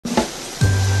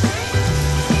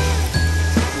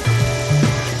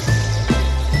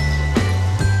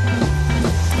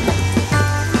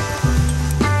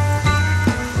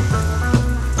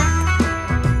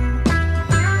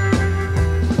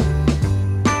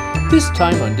This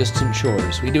time on Distant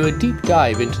Shores, we do a deep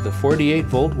dive into the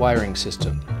 48-volt wiring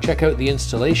system, check out the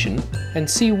installation, and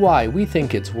see why we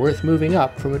think it's worth moving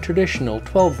up from a traditional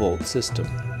 12-volt system.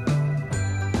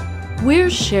 We're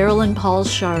Sheryl and Paul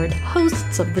Shard,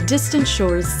 hosts of the Distant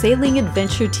Shores Sailing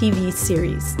Adventure TV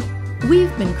series.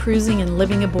 We've been cruising and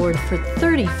living aboard for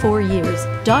 34 years,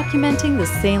 documenting the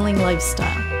sailing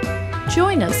lifestyle.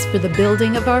 Join us for the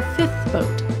building of our fifth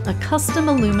boat, a custom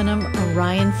aluminum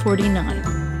Orion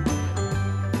 49.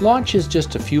 Launch is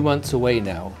just a few months away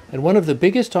now, and one of the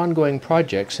biggest ongoing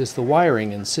projects is the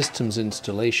wiring and systems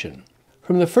installation.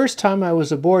 From the first time I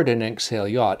was aboard an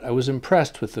Enkhuizen yacht, I was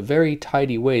impressed with the very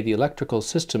tidy way the electrical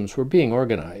systems were being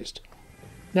organized.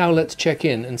 Now let's check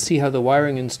in and see how the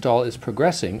wiring install is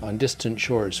progressing on Distant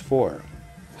Shores 4.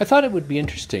 I thought it would be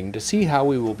interesting to see how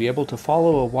we will be able to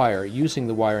follow a wire using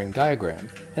the wiring diagram,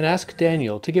 and ask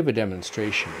Daniel to give a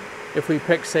demonstration. If we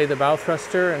pick, say, the bow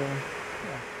thruster and...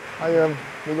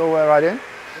 We go right in.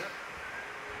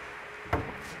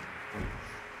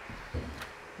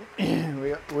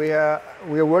 We are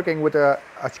working with a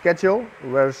schedule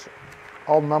where there's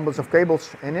all numbers of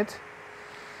cables in it.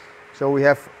 So we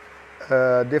have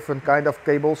different kind of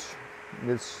cables.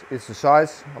 This is the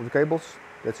size of the cables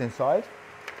that's inside.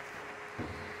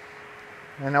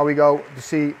 And now we go to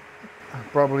see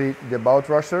probably the bow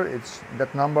thruster. It's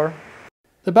that number.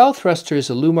 The bow thruster is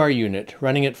a Lumar unit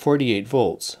running at 48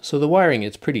 volts, so the wiring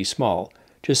is pretty small,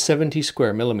 just 70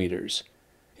 square millimeters.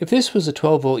 If this was a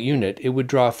 12-volt unit, it would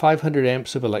draw 500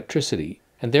 amps of electricity,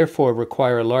 and therefore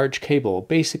require a large cable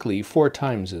basically 4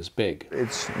 times as big.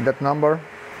 It's that number,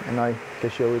 and I can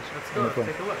show it. Let's go,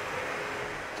 take a look.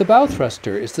 The bow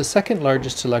thruster is the second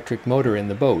largest electric motor in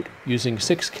the boat, using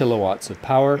 6 kilowatts of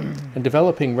power and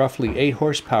developing roughly 8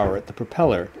 horsepower at the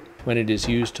propeller when it is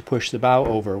used to push the bow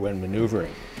over when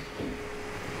maneuvering.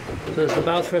 So is the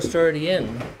bow thruster already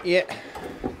in? Yeah,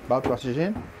 bow thruster is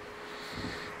in.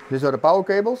 These are the power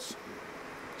cables.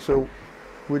 So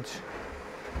with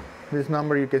this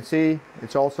number you can see,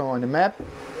 it's also on the map.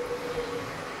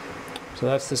 So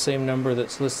that's the same number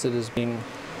that's listed as being...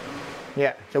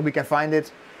 Yeah, so we can find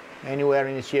it anywhere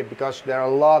in the ship because there are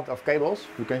a lot of cables.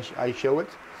 I show it.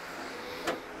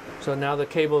 So now the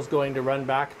cable's going to run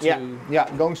back to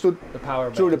going through the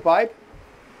power through the pipe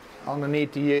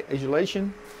underneath the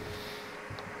isolation,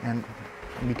 and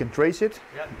we can trace it.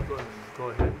 Yeah, go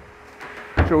ahead.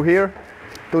 Through here,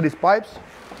 to these pipes,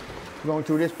 going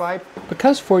through this pipe.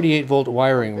 Because 48-volt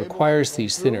wiring requires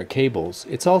these thinner cables,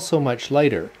 it's also much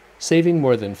lighter, saving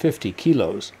more than 50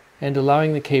 kilos, and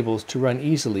allowing the cables to run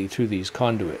easily through these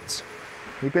conduits.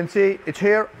 You can see it's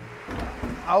here,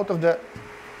 out of the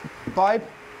pipe.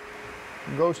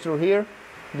 Goes through here.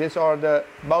 These are the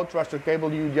bow thruster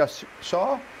cable you just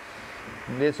saw.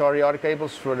 These are the other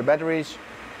cables for the batteries.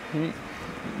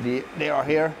 They are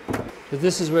here. So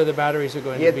this is where the batteries are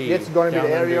going to be. It's going to be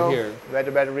the area here where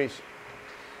the batteries.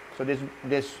 So this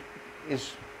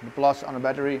is the plus on the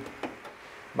battery.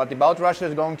 But the bow thruster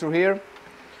is going through here.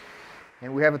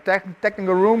 And we have a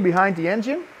technical room behind the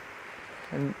engine.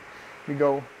 And we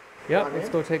go. Yeah, let's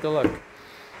go take a look.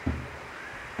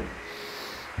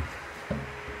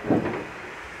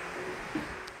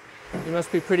 You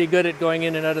must be pretty good at going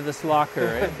in and out of this locker,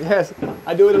 right? Yes,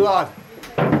 I do it a lot.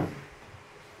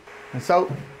 And so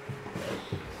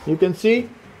you can see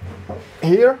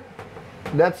here,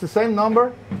 that's the same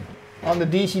number on the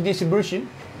DC distribution.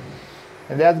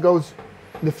 And that goes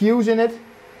the fuse in it,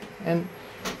 and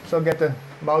so get the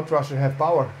bow thruster have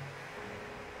power.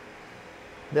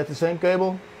 That's the same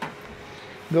cable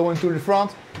going to the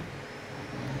front.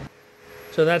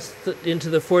 So that's into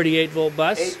the 48-volt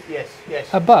bus? Yes.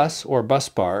 A bus, or bus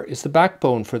bar, is the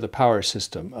backbone for the power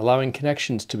system, allowing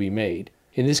connections to be made,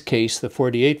 in this case the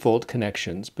 48-volt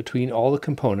connections between all the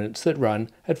components that run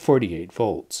at 48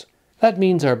 volts. That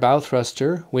means our bow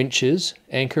thruster, winches,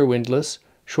 anchor windlass,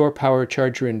 shore power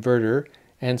charger inverter,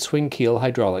 and swing keel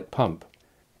hydraulic pump.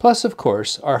 Plus, of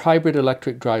course, our hybrid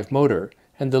electric drive motor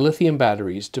and the lithium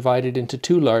batteries divided into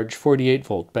 2 large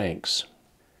 48-volt banks.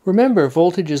 Remember,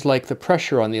 voltage is like the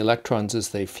pressure on the electrons as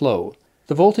they flow.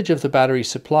 The voltage of the battery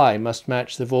supply must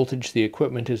match the voltage the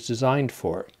equipment is designed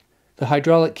for. The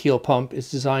hydraulic keel pump is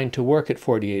designed to work at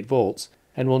 48 volts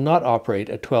and will not operate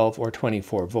at 12 or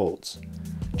 24 volts.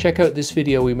 Check out this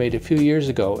video we made a few years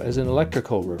ago as an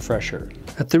electrical refresher.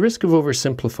 At the risk of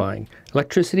oversimplifying,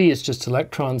 electricity is just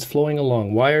electrons flowing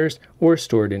along wires or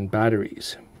stored in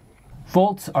batteries.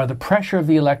 Volts are the pressure of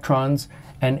the electrons,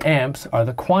 and amps are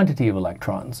the quantity of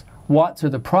electrons. Watts are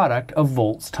the product of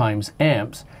volts times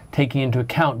amps, taking into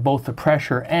account both the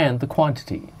pressure and the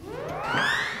quantity.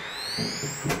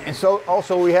 And so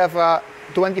also we have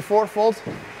 24 volt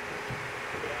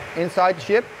inside the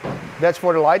ship. That's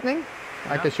for the lightning.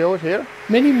 I can show it here.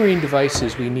 Many marine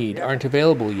devices we need aren't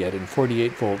available yet in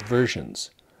 48-volt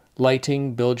versions.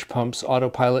 Lighting, bilge pumps,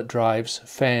 autopilot drives,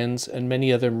 fans, and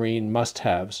many other marine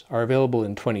must-haves are available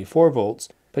in 24 volts,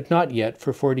 but not yet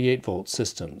for 48-volt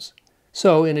systems.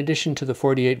 So, in addition to the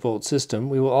 48-volt system,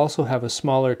 we will also have a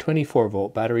smaller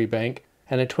 24-volt battery bank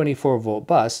and a 24-volt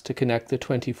bus to connect the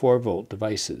 24-volt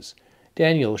devices.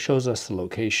 Daniel shows us the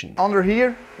location. Under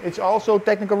here, it's also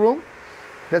technical room.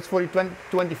 That's for the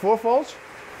 24 volts.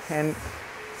 And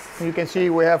you can see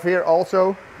we have here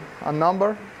also a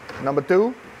number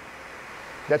 2.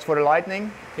 That's for the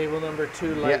lightning. Cable number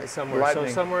 2 light somewhere. Lightning.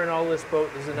 So somewhere in all this boat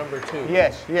there's a number 2.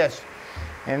 Yes, yes.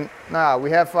 And now we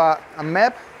have a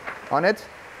map on it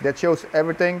that shows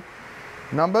everything,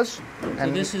 numbers.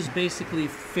 And so this is basically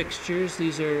fixtures.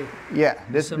 These are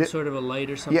this sort of a light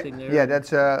or something there? Yeah,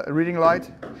 that's a reading light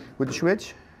with a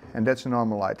switch, and that's a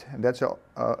normal light. And that's a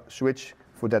switch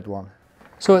for that one.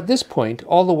 So at this point,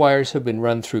 all the wires have been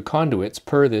run through conduits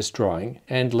per this drawing,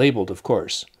 and labeled, of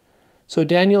course. So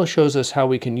Daniel shows us how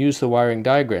we can use the wiring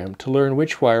diagram to learn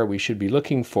which wire we should be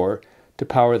looking for to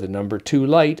power the number 2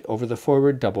 light over the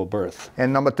forward double berth.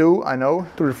 And number 2, I know,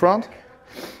 to the front,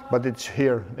 but it's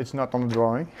here, it's not on the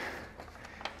drawing.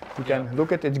 You can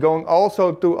look at it, it's going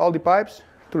also to all the pipes,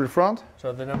 to the front.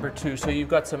 So the number 2, so you've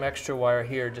got some extra wire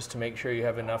here just to make sure you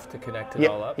have enough to connect it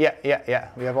all up? Yeah.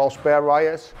 We have all spare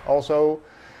wires also,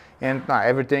 and now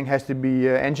everything has to be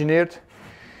engineered.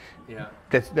 Yeah.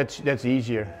 That's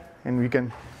easier. And we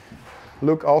can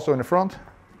look also in the front.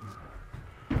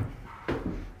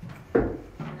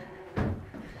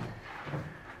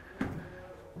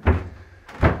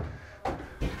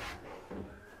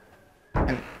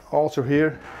 And also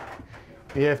here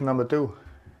we have number 2.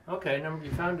 Okay,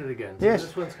 you found it again. So yes.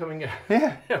 This one's coming in.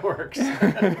 Yeah. It works.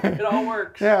 It all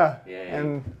works. Yeah. Yay.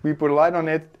 And we put a light on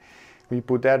it, we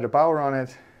put there the power on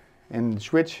it, and the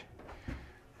switch,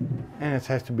 and it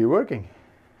has to be working.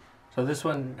 So this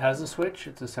one has a switch,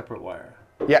 it's a separate wire.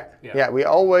 Yeah, we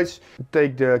always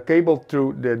take the cable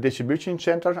through the distribution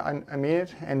center, I mean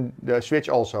it, and the switch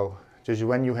also. So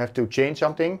when you have to change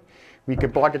something, we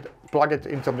can plug it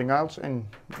in something else and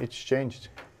it's changed.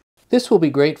 This will be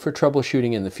great for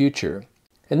troubleshooting in the future,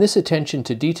 and this attention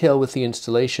to detail with the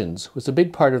installations was a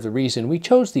big part of the reason we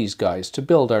chose these guys to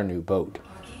build our new boat.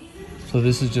 So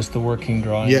this is just the working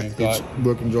drawing you've got? Yeah, it's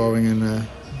working drawing and...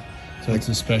 So it's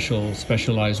a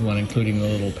specialized one, including the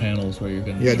little panels where you're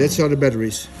going to... Yeah, that's all the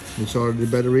batteries. These are the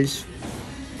batteries.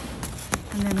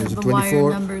 And then there's the a 24.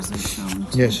 wire numbers are shown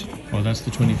too. Yes. Oh, that's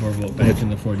the 24 volt bank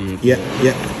and the 48 volt.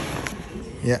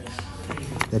 Yeah.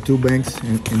 There are 2 banks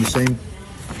in the same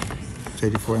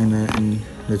 84, and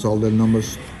that's all the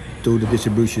numbers to the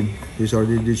distribution. These are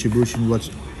the distribution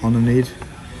what's underneath,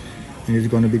 and it's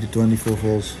going to be the 24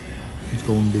 volts. It's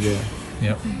going to be there.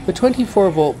 Yep. The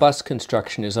 24-volt bus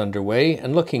construction is underway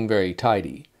and looking very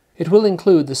tidy. It will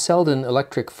include the Selden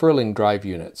electric furling drive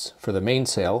units for the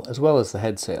mainsail as well as the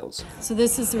head sails. So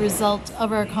this is the result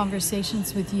of our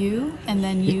conversations with you, and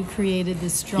then you created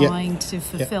this drawing to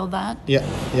fulfill that?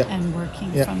 And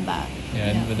working from that.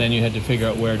 But then you had to figure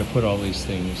out where to put all these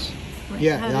things. Right.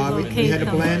 We had a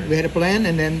plan. We had a plan,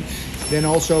 and then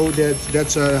also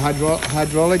that's a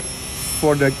hydraulic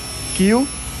for the keel.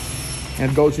 And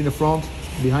it goes in the front,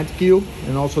 behind the keel,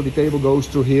 and also the cable goes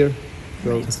through here.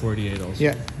 So the 48 also.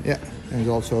 Yeah. And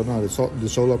also the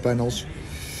solar panels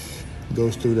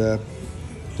goes to the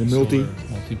multi.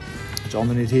 It's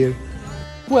underneath here.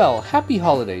 Well, happy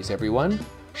holidays, everyone.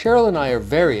 Sheryl and I are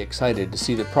very excited to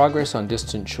see the progress on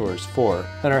Distant Shores 4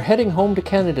 and are heading home to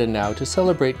Canada now to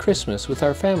celebrate Christmas with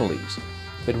our families.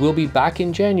 But we'll be back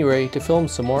in January to film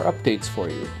some more updates for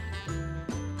you.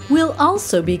 We'll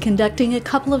also be conducting a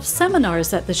couple of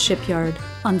seminars at the shipyard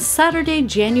on Saturday,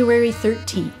 January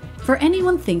 13th, for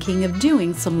anyone thinking of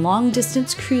doing some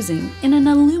long-distance cruising in an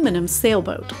aluminum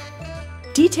sailboat.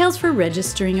 Details for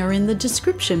registering are in the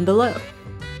description below.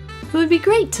 It would be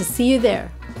great to see you there.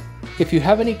 If you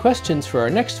have any questions for our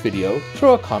next video,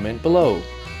 throw a comment below.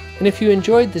 And if you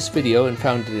enjoyed this video and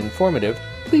found it informative,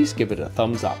 please give it a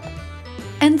thumbs up.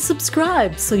 And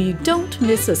subscribe so you don't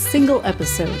miss a single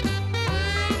episode.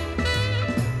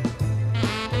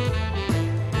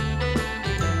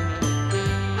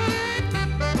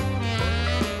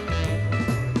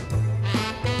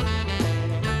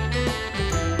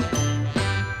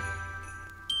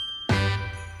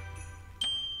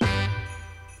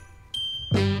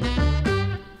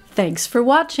 Thanks for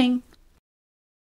watching!